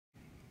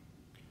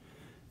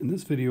In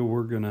this video,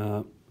 we're going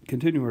to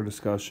continue our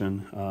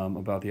discussion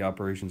about the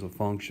operations of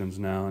functions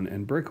now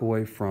and break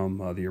away from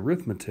the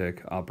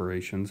arithmetic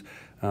operations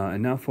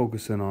and now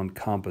focus in on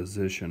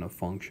composition of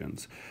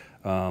functions,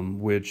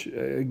 which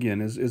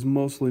again is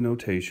mostly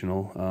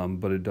notational,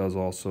 but it does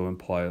also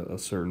imply a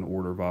certain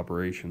order of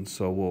operations.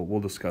 So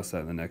we'll discuss that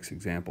in the next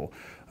example.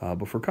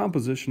 But for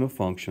composition of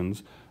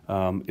functions,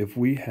 if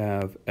we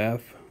have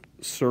f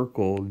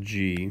circle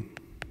g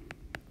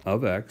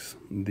of x,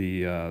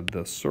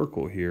 the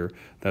circle here,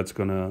 that's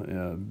going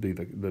to be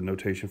the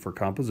notation for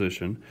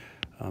composition.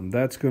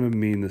 That's going to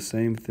mean the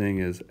same thing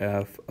as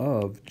f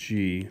of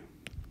g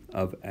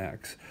of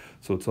x.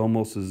 So it's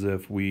almost as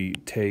if we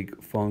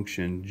take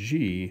function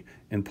g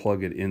and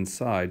plug it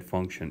inside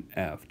function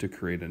f to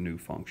create a new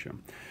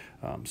function.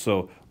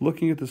 So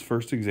looking at this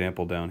first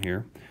example down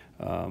here,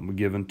 we're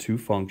given two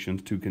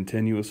functions, two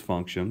continuous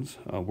functions.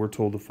 We're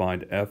told to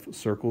find f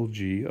circle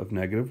g of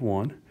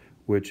 -1,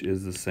 which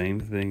is the same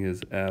thing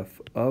as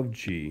f of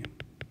g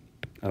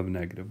of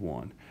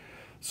 -1.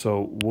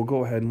 So we'll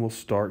go ahead and we'll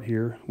start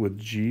here with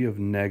g of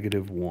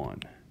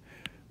 -1.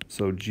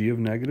 So g of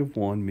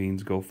 -1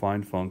 means go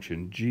find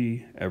function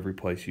g. Every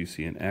place you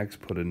see an x,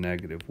 put a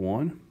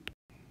 -1.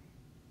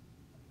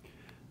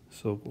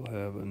 So we'll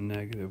have a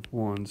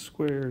 -1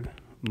 squared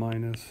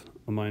minus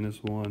a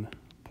 -1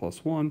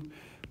 plus 1,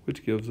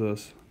 which gives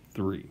us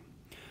 3.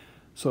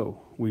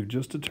 So we've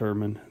just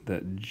determined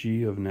that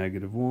g of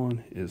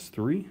 -1 is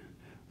 3.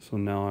 So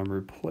now I'm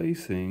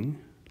replacing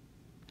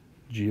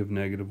g of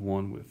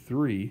 -1 with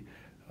 3,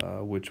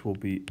 which will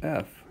be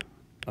f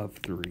of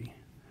 3.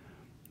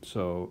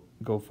 So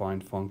go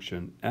find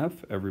function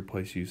f. Every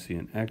place you see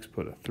an x,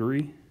 put a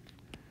 3.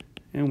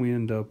 And we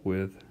end up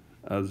with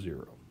a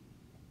 0.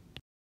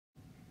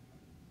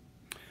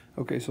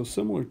 Okay, so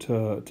similar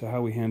to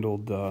how we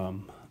handled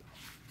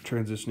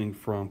transitioning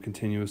from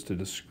continuous to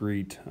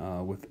discrete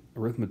with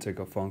arithmetic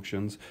of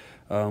functions,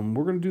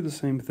 we're going to do the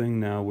same thing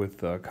now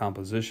with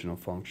composition of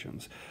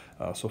functions.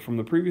 So from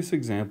the previous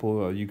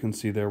example, you can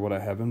see there what I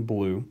have in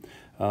blue,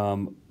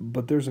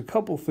 but there's a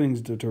couple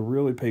things to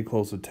really pay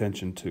close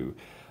attention to.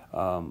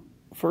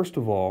 First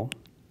of all,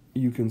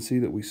 you can see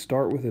that we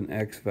start with an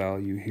x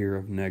value here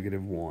of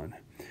 -1.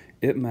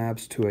 It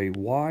maps to a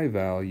y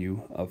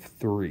value of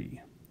 3.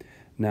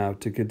 Now,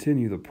 to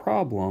continue the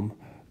problem,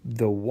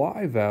 the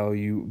y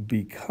value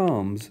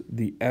becomes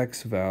the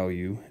x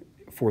value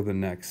for the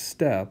next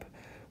step,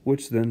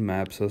 which then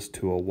maps us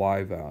to a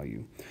y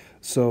value.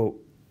 So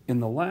in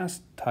the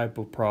last type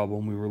of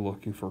problem, we were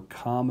looking for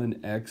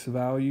common x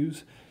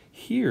values.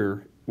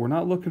 Here, we're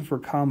not looking for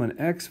common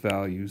x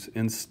values.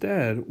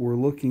 Instead, we're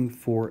looking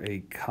for a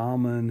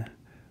common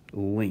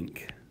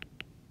link.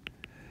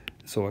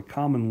 So a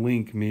common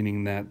link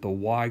meaning that the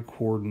y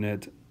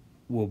coordinate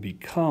will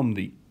become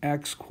the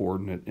x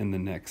coordinate in the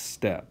next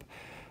step.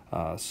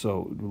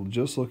 So we're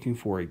just looking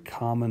for a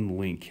common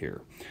link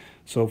here.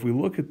 So if we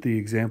look at the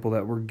example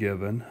that we're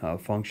given,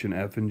 function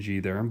f and g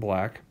there in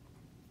black,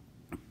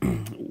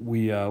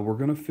 we're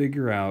going to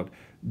figure out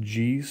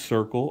g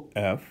circle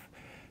f,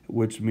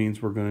 which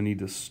means we're going to need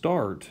to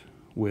start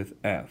with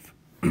f.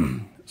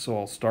 So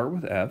I'll start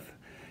with f,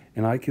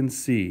 and I can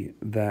see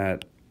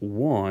that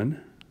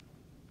 1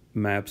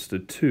 maps to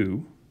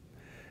 2,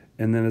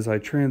 and then as I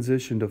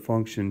transition to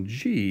function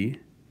g,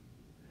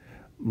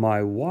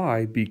 my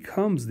y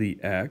becomes the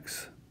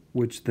x,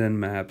 which then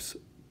maps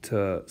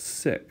to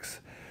 6.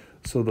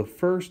 So the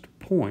first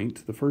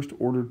point, the first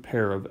ordered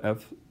pair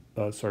of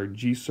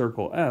g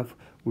circle f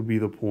would be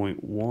the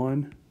point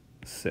 1,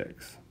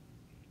 6.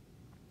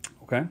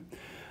 Okay,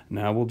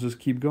 now we'll just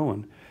keep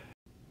going.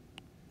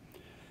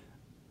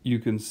 You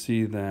can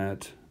see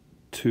that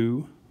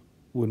 2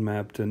 would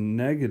map to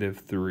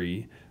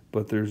 -3,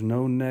 but there's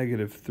no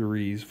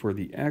 -3s for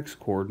the x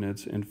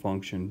coordinates in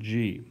function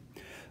g.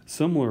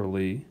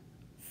 Similarly,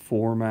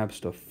 4 maps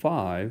to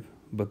 5,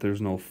 but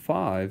there's no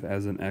 5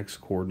 as an x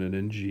coordinate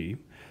in g.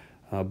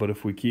 But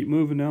if we keep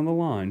moving down the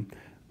line,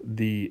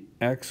 the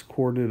x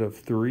coordinate of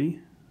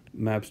 3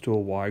 maps to a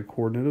y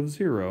coordinate of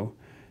 0,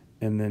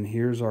 and then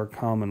here's our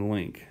common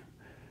link.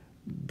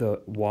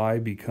 The y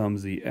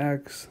becomes the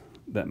x,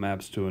 that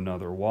maps to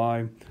another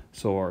y,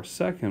 so our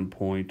second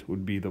point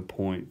would be the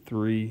point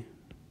 3,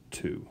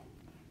 2.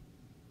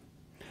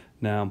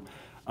 Now,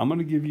 I'm going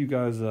to give you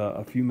guys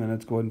a few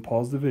minutes. Go ahead and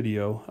pause the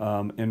video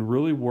and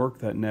really work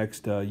that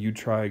next you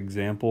try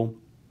example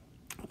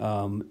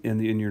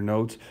in your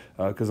notes,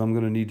 because I'm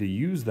going to need to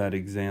use that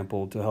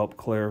example to help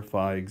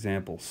clarify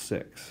example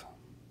 6.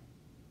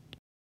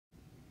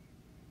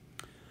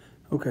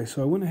 Okay,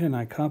 so I went ahead and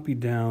I copied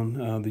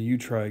down the you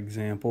try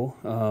example,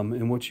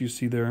 and what you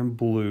see there in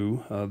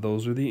blue,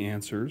 those are the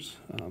answers.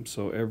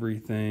 So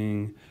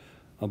everything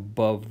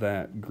above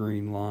that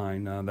green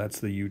line, that's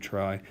the you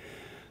try.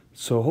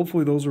 So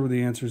hopefully those are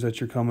the answers that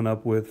you're coming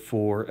up with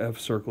for f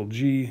circle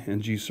g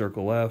and g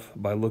circle f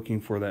by looking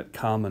for that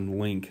common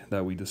link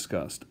that we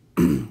discussed.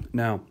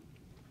 Now,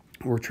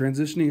 we're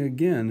transitioning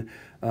again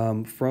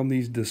from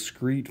these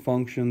discrete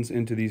functions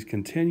into these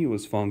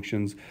continuous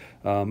functions,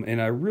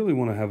 and I really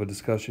want to have a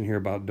discussion here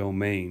about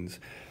domains.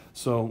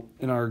 So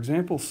in our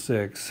example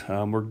 6,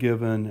 we're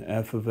given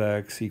f of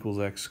x equals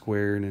x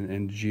squared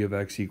and g of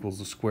x equals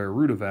the square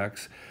root of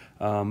x,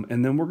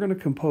 and then we're going to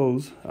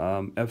compose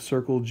f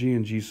circle g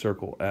and g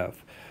circle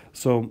f.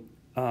 So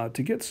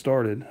to get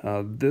started,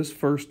 this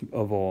first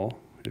of all,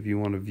 if you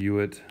want to view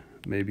it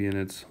maybe in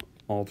its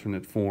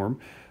alternate form,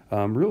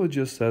 really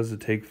just says to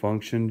take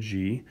function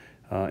g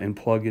and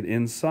plug it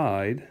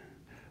inside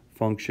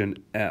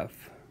function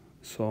f.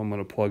 So I'm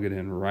going to plug it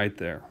in right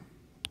there.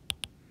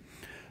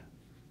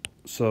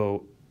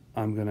 So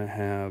I'm going to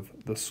have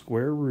the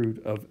square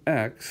root of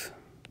x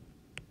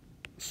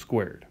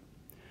squared.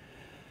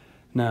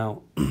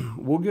 Now,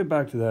 we'll get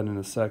back to that in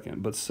a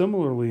second, but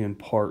similarly in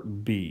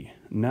part B,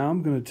 now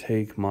I'm going to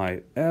take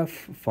my f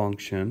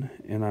function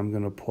and I'm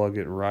going to plug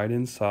it right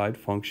inside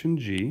function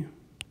g,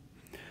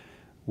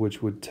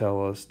 which would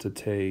tell us to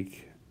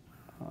take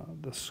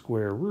the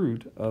square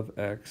root of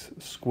x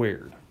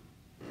squared.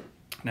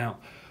 Now,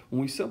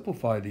 when we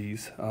simplify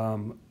these,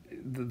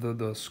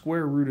 the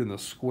square root and the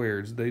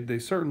squareds, they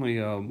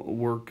certainly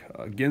work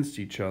against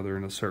each other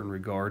in a certain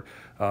regard,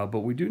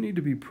 but we do need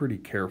to be pretty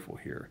careful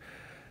here.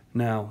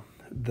 Now,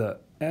 the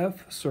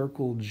f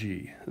circle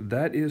g,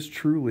 that is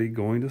truly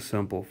going to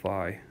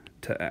simplify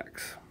to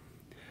x.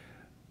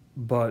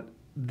 But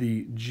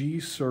the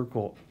g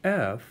circle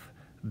f,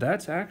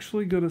 that's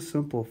actually going to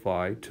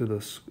simplify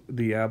to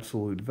the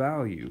absolute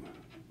value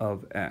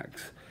of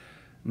x.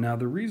 Now,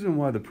 the reason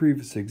why the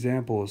previous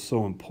example is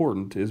so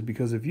important is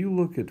because if you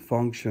look at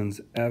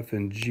functions f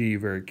and g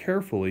very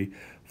carefully,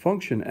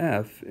 function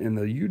f in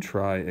the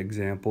utry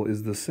example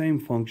is the same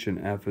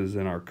function f as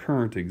in our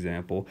current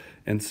example,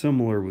 and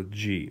similar with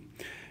g.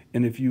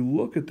 And if you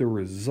look at the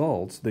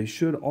results, they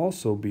should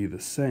also be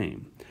the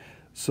same.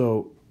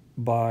 So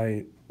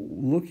by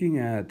looking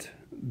at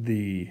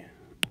the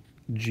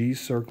g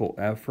circle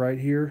f right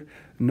here,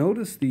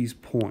 notice these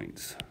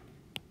points.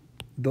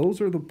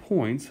 Those are the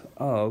points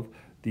of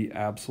the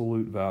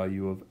absolute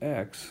value of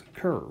x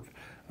curve.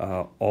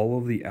 All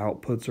of the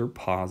outputs are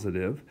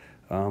positive,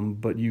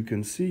 but you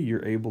can see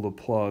you're able to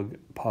plug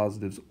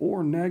positives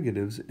or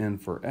negatives in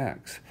for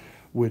x,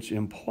 which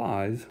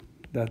implies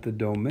that the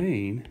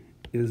domain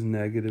is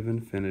negative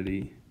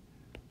infinity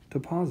to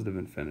positive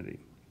infinity.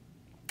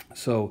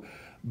 So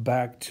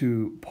back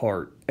to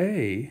part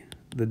A,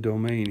 the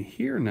domain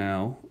here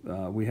now,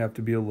 we have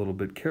to be a little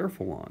bit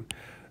careful on.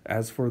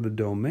 As for the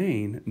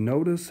domain,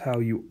 notice how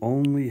you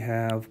only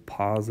have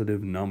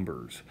positive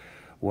numbers.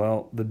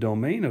 Well, the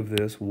domain of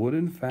this would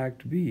in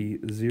fact be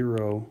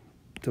 0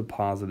 to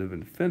positive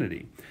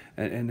infinity.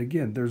 And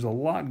again, there's a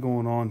lot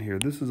going on here.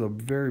 This is a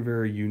very,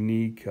 very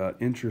unique,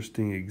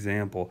 interesting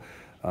example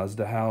as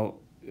to how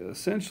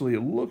essentially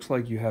it looks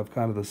like you have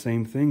kind of the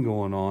same thing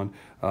going on,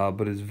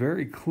 but it's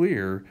very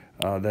clear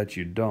that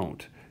you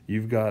don't.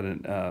 You've got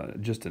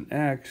just an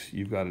x,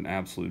 you've got an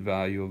absolute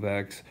value of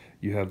x,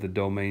 you have the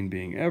domain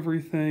being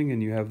everything,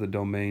 and you have the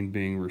domain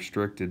being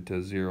restricted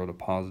to 0 to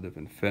positive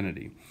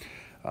infinity.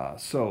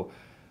 So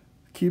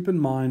keep in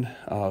mind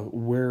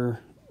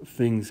where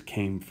things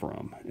came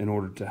from in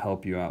order to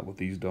help you out with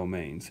these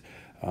domains.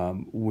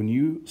 When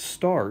you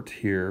start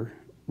here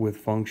with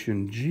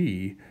function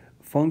g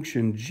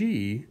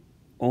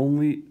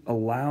only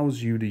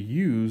allows you to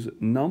use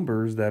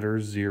numbers that are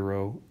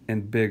 0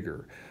 and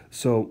bigger.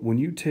 So when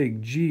you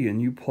take g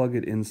and you plug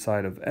it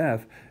inside of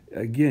f,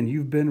 again,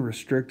 you've been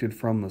restricted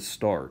from the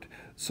start.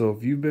 So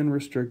if you've been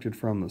restricted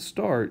from the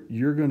start,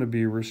 you're going to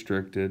be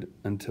restricted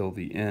until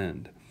the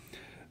end.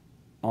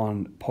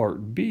 On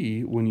part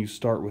B, when you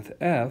start with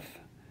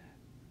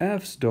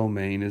f's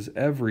domain is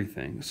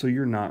everything, so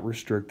you're not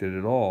restricted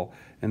at all.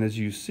 And as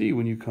you see,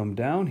 when you come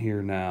down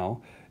here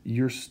now,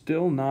 you're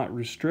still not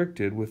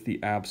restricted with the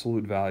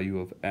absolute value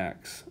of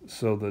x.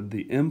 So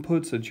the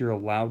inputs that you're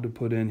allowed to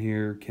put in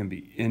here can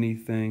be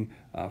anything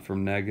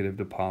from negative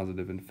to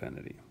positive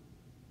infinity.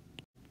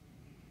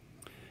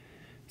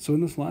 So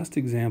in this last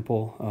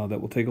example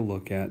that we'll take a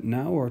look at,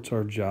 now it's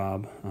our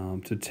job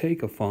to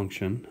take a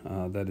function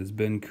that has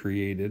been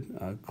created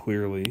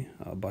clearly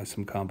by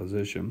some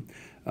composition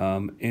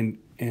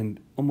and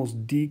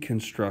almost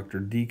deconstruct or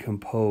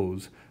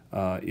decompose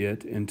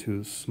it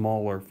into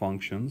smaller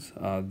functions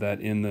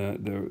that in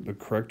the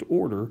correct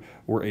order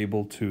we're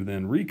able to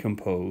then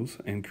recompose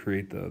and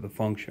create the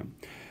function.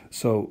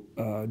 So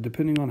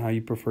depending on how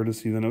you prefer to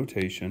see the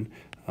notation,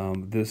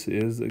 this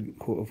is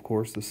of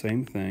course the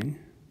same thing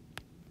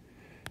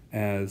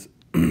as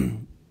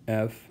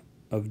f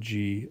of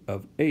g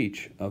of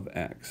h of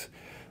x.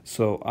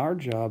 So our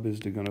job is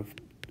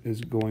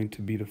going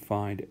to be to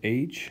find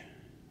h,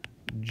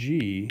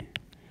 g,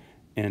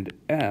 and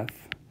f,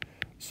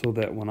 so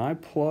that when I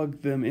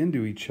plug them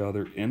into each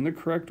other in the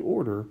correct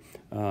order,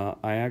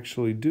 I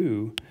actually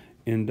do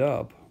end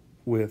up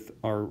with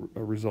our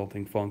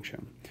resulting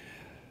function.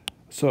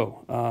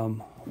 So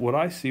what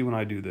I see when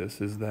I do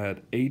this is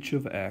that h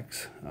of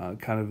x,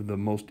 kind of the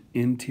most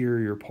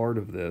interior part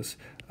of this,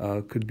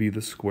 could be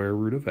the square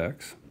root of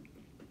x.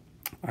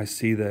 I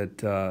see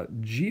that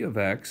g of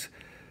x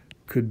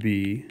could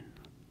be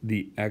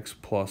the x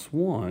plus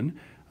 1,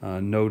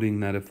 noting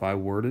that if I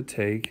were to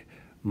take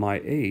my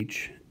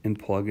h and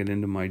plug it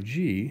into my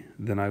g,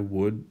 then I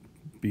would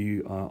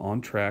be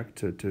on track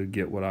to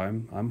get what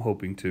I'm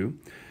hoping to.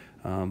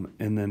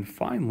 And then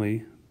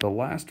finally, the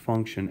last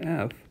function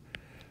f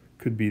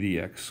could be the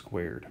x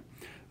squared.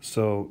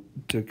 So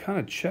to kind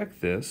of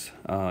check this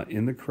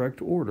in the correct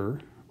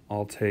order,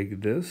 I'll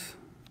take this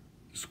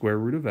square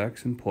root of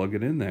x and plug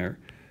it in there,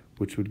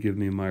 which would give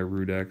me my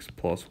root x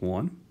plus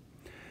 1.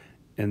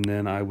 And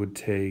then I would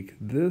take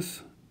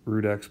this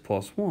root x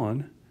plus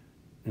 1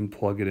 and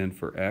plug it in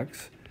for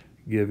x,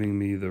 giving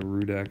me the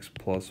root x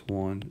plus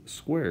 1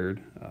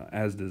 squared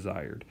as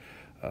desired.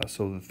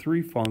 So the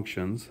three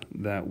functions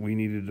that we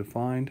needed to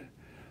find,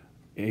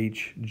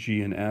 h,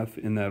 g, and f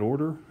in that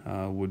order,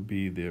 would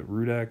be the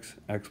root x,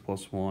 x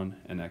plus 1,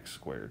 and x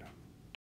squared.